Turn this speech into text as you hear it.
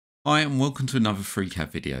Hi and welcome to another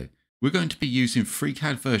FreeCAD video. We're going to be using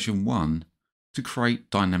FreeCAD version 1 to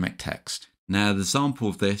create dynamic text. Now the example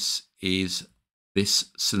of this is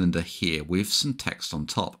this cylinder here with some text on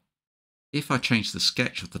top. If I change the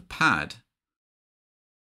sketch of the pad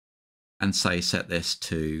and say set this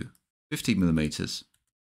to 50 millimeters,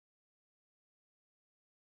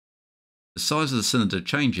 the size of the cylinder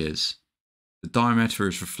changes, the diameter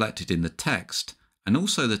is reflected in the text, and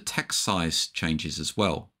also the text size changes as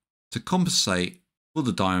well to compensate for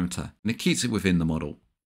the diameter, and it keeps it within the model.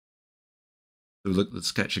 So we'll look at the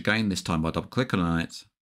sketch again, this time by double clicking on it,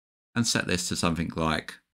 and set this to something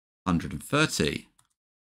like 130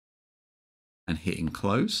 and hitting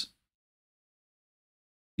close.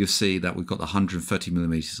 You'll see that we've got the 130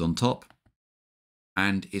 millimeters on top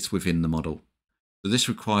and it's within the model. So this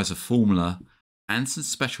requires a formula and some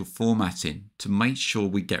special formatting to make sure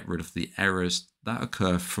we get rid of the errors that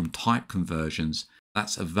occur from type conversions.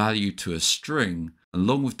 That's a value to a string,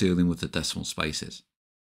 along with dealing with the decimal spaces.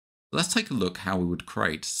 Let's take a look how we would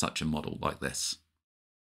create such a model like this.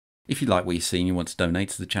 If you like what you see and you want to donate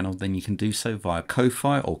to the channel, then you can do so via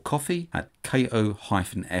Ko-Fi or Ko-Fi at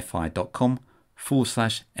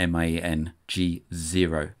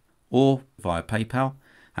ko-fi.com/MANG0 or via PayPal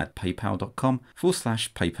at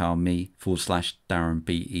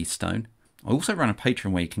paypal.com/paypalme/DarrenBeStone. I also run a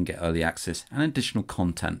Patreon where you can get early access and additional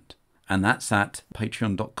content, and that's at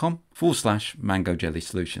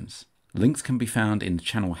patreon.com/MangoJellySolutions. Links can be found in the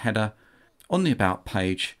channel header, on the About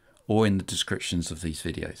page, or in the descriptions of these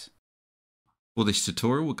videos. For this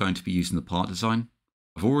tutorial, we're going to be using the part design.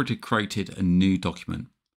 I've already created a new document.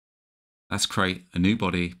 Let's create a new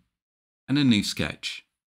body and a new sketch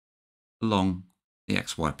along the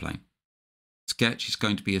XY plane. Sketch is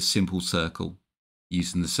going to be a simple circle.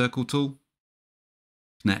 Using the circle tool,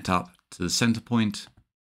 connect up to the center point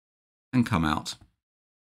and come out.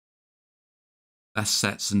 Let's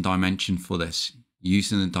set some dimension for this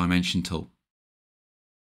using the dimension tool.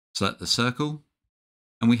 Select the circle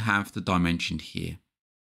and we have the dimension here.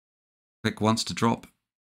 Click once to drop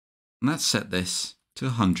and let's set this to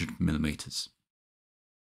 100 millimeters.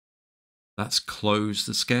 Let's close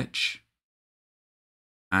the sketch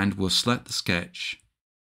and we'll select the sketch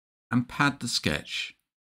and pad the sketch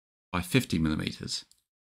by 50 millimeters.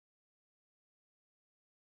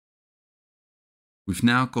 We've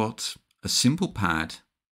now got a simple pad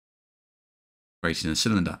creating a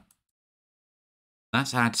cylinder.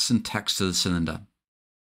 Let's add some text to the cylinder.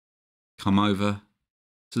 Come over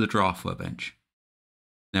to the draft workbench.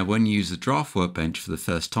 Now when you use the draft workbench for the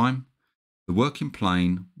first time, the working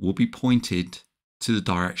plane will be pointed to the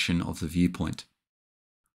direction of the viewpoint.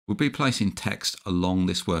 We'll be placing text along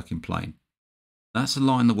this working plane. Let's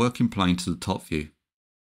align the working plane to the top view.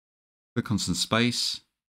 Click on some space,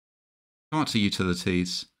 come up to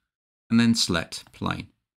Utilities, and then select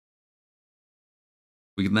Plane.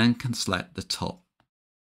 We then can select the top.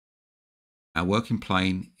 Our working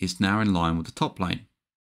plane is now in line with the top plane.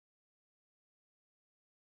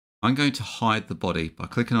 I'm going to hide the body by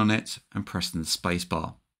clicking on it and pressing the space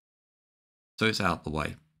bar, so it's out the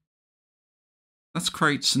way. Let's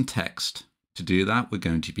create some text. To do that, we're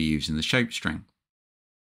going to be using the shape string.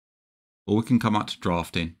 Or we can come up to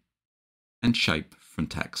drafting and shape from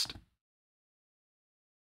text.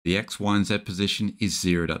 The X, Y, and Z position is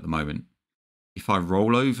zeroed at the moment. If I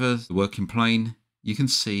roll over the working plane, you can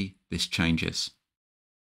see this changes.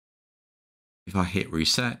 If I hit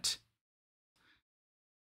reset,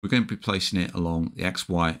 we're going to be placing it along the X,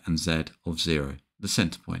 Y, and Z of 0, the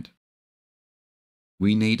center point.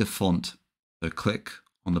 We need a font, so click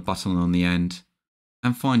on the button on the end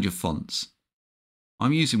and find your fonts.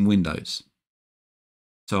 I'm using Windows,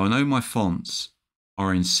 so I know my fonts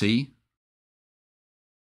are in C,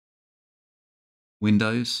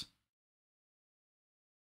 Windows,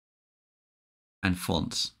 and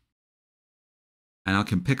fonts. And I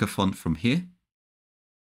can pick a font from here.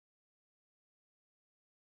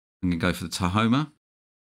 I'm going to go for the Tahoma.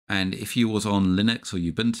 And if you was on Linux or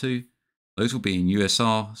Ubuntu, those will be in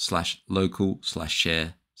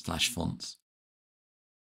usr/local/share/fonts.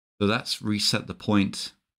 So let's reset the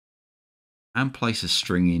point and place a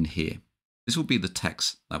string in here. This will be the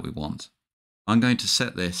text that we want. I'm going to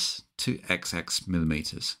set this to XX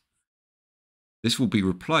millimeters. This will be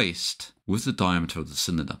replaced with the diameter of the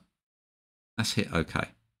cylinder. Let's hit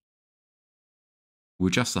OK. We'll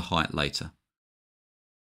adjust the height later.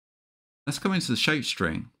 Let's go into the shape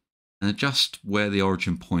string and adjust where the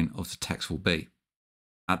origin point of the text will be.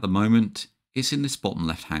 At the moment, it's in this bottom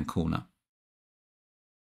left-hand corner.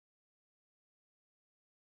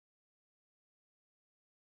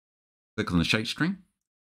 Click on the shape string,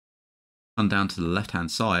 come down to the left-hand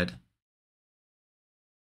side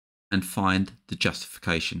and find the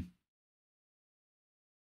justification.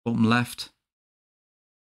 Bottom left,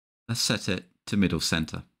 let's set it to middle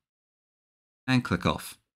center and click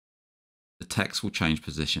off. The text will change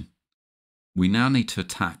position. We now need to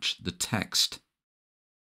attach the text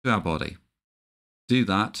to our body. To do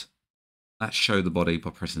that, let's show the body by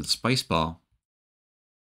pressing the space bar.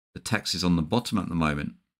 The text is on the bottom at the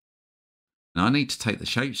moment. Now I need to take the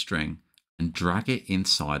shape string and drag it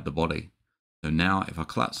inside the body. So now if I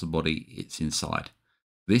collapse the body, it's inside.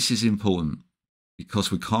 This is important because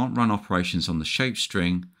we can't run operations on the shape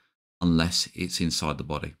string unless it's inside the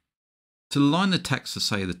body. To align the text to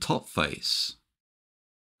say the top face,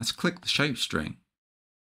 let's click the shape string,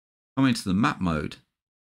 come into the map mode,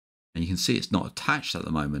 and you can see it's not attached at the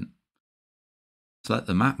moment. Select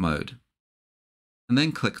the map mode and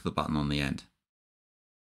then click the button on the end.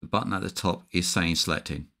 The button at the top is saying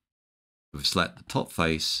selecting. If we select the top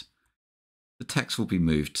face, the text will be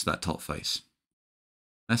moved to that top face.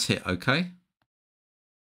 Let's hit OK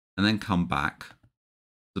and then come back to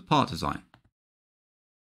the part design.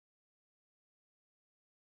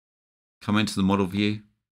 Come into the model view,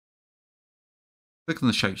 click on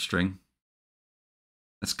the shape string.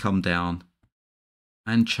 Let's come down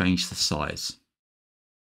and change the size.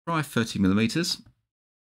 Try 30 millimeters. A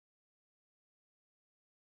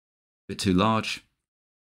bit too large,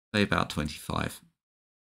 say about 25.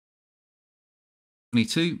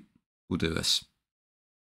 22 will do us.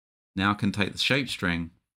 Now I can take the shape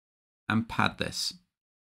string and pad this.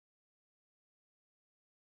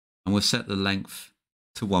 And we'll set the length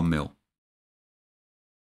to 1 mil.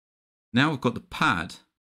 Now we've got the pad,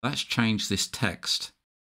 let's change this text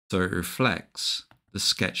so it reflects the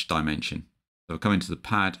sketch dimension. So I'll come into the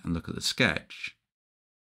pad and look at the sketch.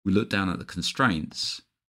 We look down at the constraints.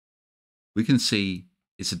 We can see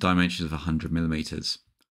it's a dimension of 100 millimeters.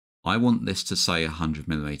 I want this to say 100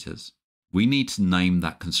 millimeters. We need to name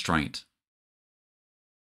that constraint.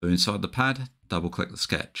 So inside the pad, double click the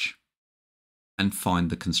sketch and find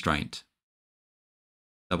the constraint.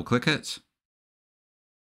 Double click it.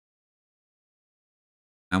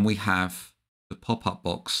 And we have the pop-up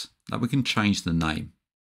box that we can change the name.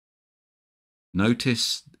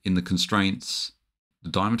 Notice in the constraints, the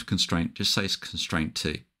diameter constraint just says constraint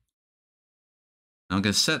 2. Now I'm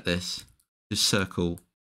going to set this to circle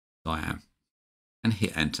diam and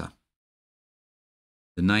hit enter.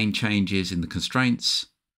 The name changes in the constraints.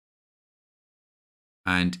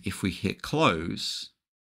 And if we hit close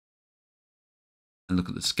and look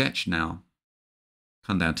at the sketch now,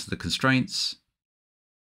 come down to the constraints,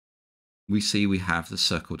 we see we have the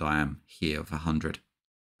circle diam here of 100.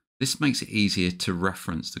 This makes it easier to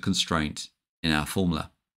reference the constraint in our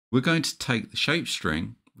formula. We're going to take the shape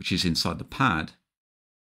string, which is inside the pad,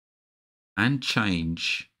 and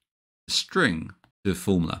change the string to a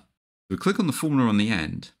formula. We click on the formula on the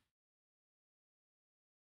end,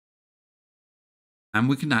 and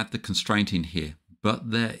we can add the constraint in here,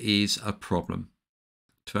 but there is a problem.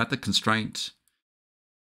 To add the constraint,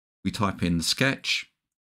 we type in the sketch,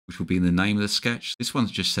 which will be the name of the sketch. This one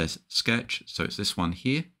just says sketch, so it's this one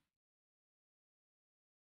here.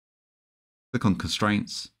 Click on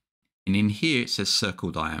constraints, and in here it says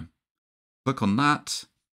circle diam. Click on that,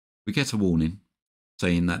 we get a warning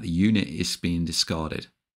saying that the unit is being discarded.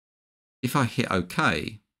 If I hit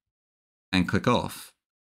OK and click off,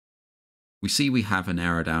 we see we have an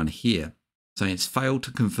error down here saying it's failed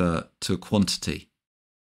to convert to a quantity.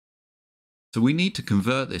 So we need to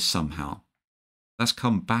convert this somehow. Let's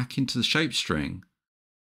come back into the shape string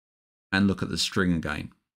and look at the string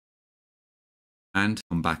again. And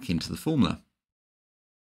come back into the formula.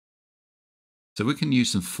 So we can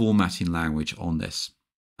use some formatting language on this.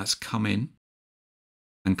 Let's come in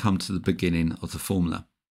and come to the beginning of the formula.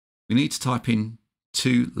 We need to type in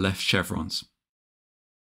 2 left chevrons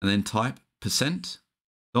and then type %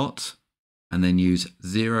 dot and then use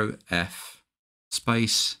 0f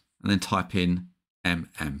space and then type in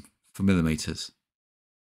mm for millimeters.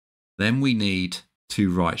 Then we need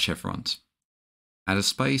 2 right chevrons. Add a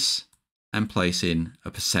space and place in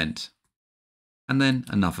a % and then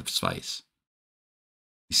another space.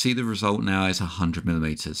 You see the result now is 100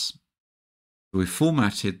 millimeters. So we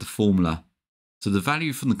formatted the formula. So the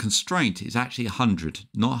value from the constraint is actually 100,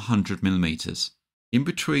 not 100 millimeters. In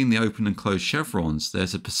between the open and closed chevrons,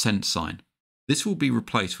 there's a % sign. This will be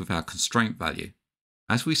replaced with our constraint value,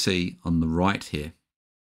 as we see on the right here.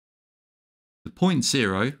 The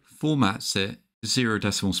 0.0 formats it to 0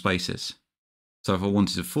 decimal spaces. So if I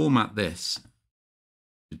wanted to format this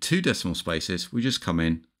to 2 decimal spaces, we just come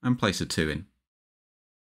in and place a 2 in.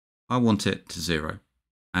 I want it to 0.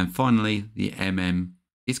 And finally, the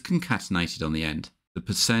is concatenated on the end. The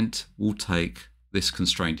percent will take this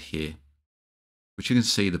constraint here, which you can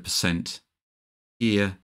see the percent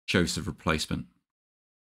here shows the replacement.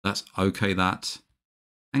 Let's OK that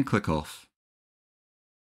and click off.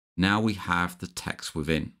 Now we have the text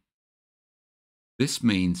within. This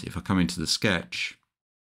means if I come into the sketch,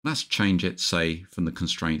 let's change it, say, from the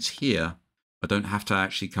constraints here. I don't have to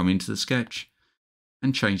actually come into the sketch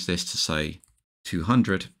and change this to, say,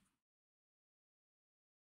 200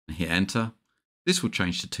 and hit enter. This will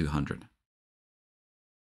change to 200.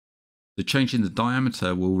 The change in the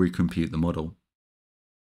diameter will recompute the model.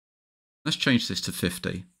 Let's change this to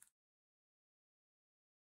 50.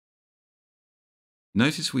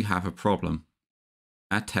 Notice we have a problem.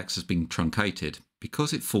 Our text has been truncated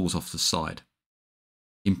because it falls off the side.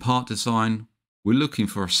 In part design, we're looking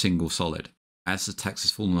for a single solid. As the text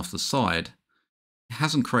has fallen off the side, it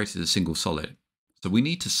hasn't created a single solid. So we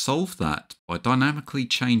need to solve that by dynamically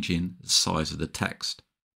changing the size of the text.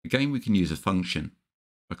 Again, we can use a function.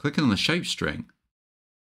 By clicking on the shape string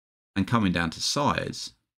and coming down to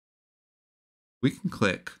size, we can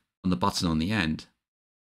click on the button on the end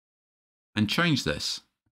and change this.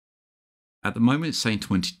 At the moment, it's saying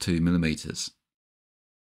 22 millimeters.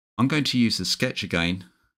 I'm going to use the sketch again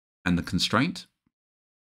and the constraint,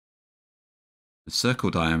 the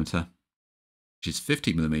circle diameter, which is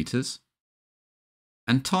 50 millimeters,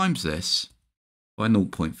 and times this by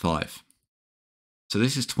 0.5. So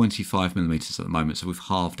this is 25 millimeters at the moment, so we've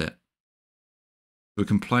halved it. We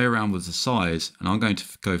can play around with the size, and I'm going to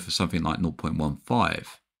go for something like 0.15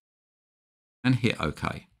 and hit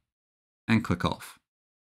OK and click off.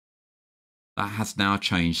 That has now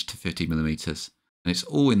changed to 50 millimeters, and it's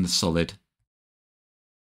all in the solid,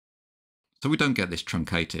 so we don't get this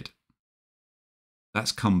truncated.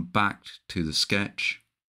 Let's come back to the sketch.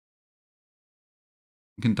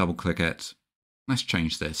 You can double click it. Let's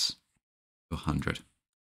change this to 100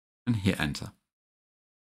 and hit enter.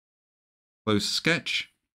 Close the sketch.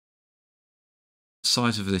 The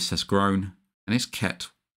size of this has grown and it's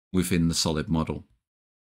kept within the solid model.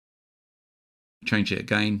 Change it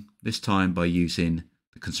again, this time by using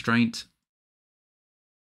the constraint,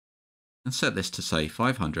 and set this to, say,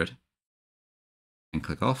 500 and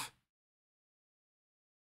click off.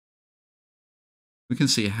 We can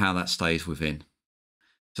see how that stays within.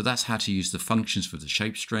 So that's how to use the functions with the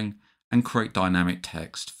shape string and create dynamic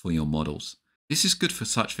text for your models. This is good for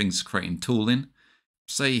such things as creating tooling.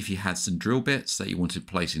 Say if you had some drill bits that you wanted to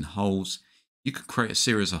place in holes, you could create a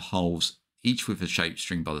series of holes, each with a shape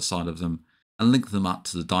string by the side of them, and link them up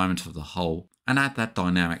to the diameter of the hole and add that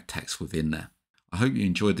dynamic text within there. I hope you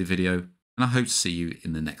enjoyed the video, and I hope to see you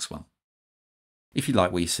in the next one. If you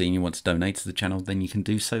like what you see and you want to donate to the channel, then you can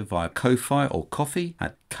do so via Ko-Fi or Ko-Fi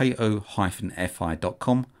at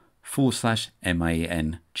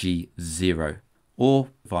ko-fi.com/MANG0 or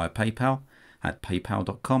via PayPal at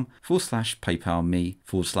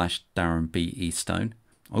paypal.com/paypalme/DarrenBEstone.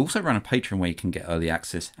 I also run a Patreon where you can get early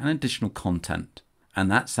access and additional content,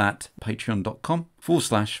 and that's at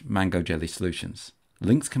patreon.com/MangoJellySolutions.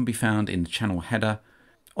 Links can be found in the channel header,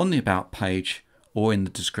 on the About page, or in the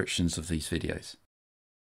descriptions of these videos.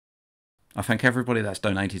 I thank everybody that's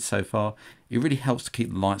donated so far. It really helps to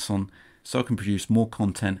keep the lights on so I can produce more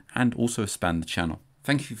content and also expand the channel.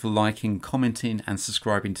 Thank you for liking, commenting and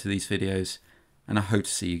subscribing to these videos, and I hope to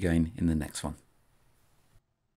see you again in the next one.